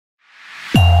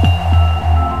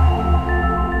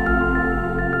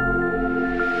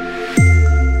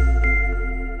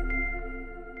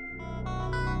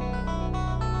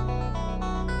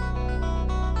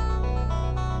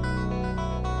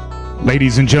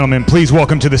Ladies and gentlemen, please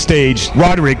welcome to the stage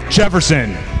Roderick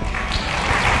Jefferson.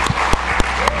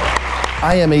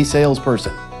 I am a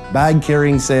salesperson,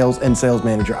 bag-carrying sales and sales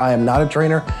manager. I am not a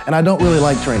trainer, and I don't really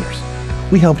like trainers.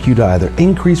 We help you to either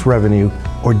increase revenue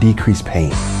or decrease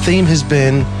pain. Theme has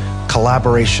been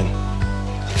collaboration.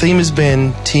 Theme has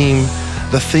been team.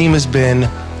 The theme has been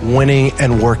winning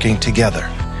and working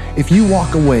together. If you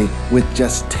walk away with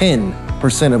just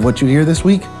 10% of what you hear this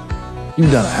week,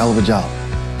 you've done a hell of a job.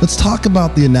 Let's talk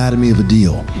about the anatomy of a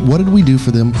deal. What did we do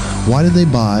for them? Why did they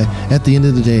buy? At the end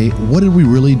of the day, what did we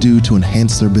really do to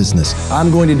enhance their business? I'm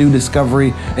going to do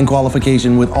discovery and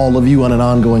qualification with all of you on an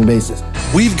ongoing basis.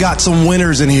 We've got some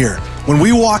winners in here. When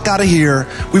we walk out of here,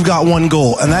 we've got one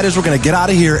goal, and that is we're going to get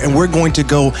out of here and we're going to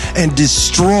go and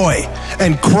destroy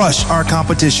and crush our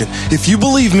competition. If you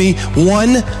believe me,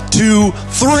 1, 2,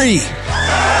 3.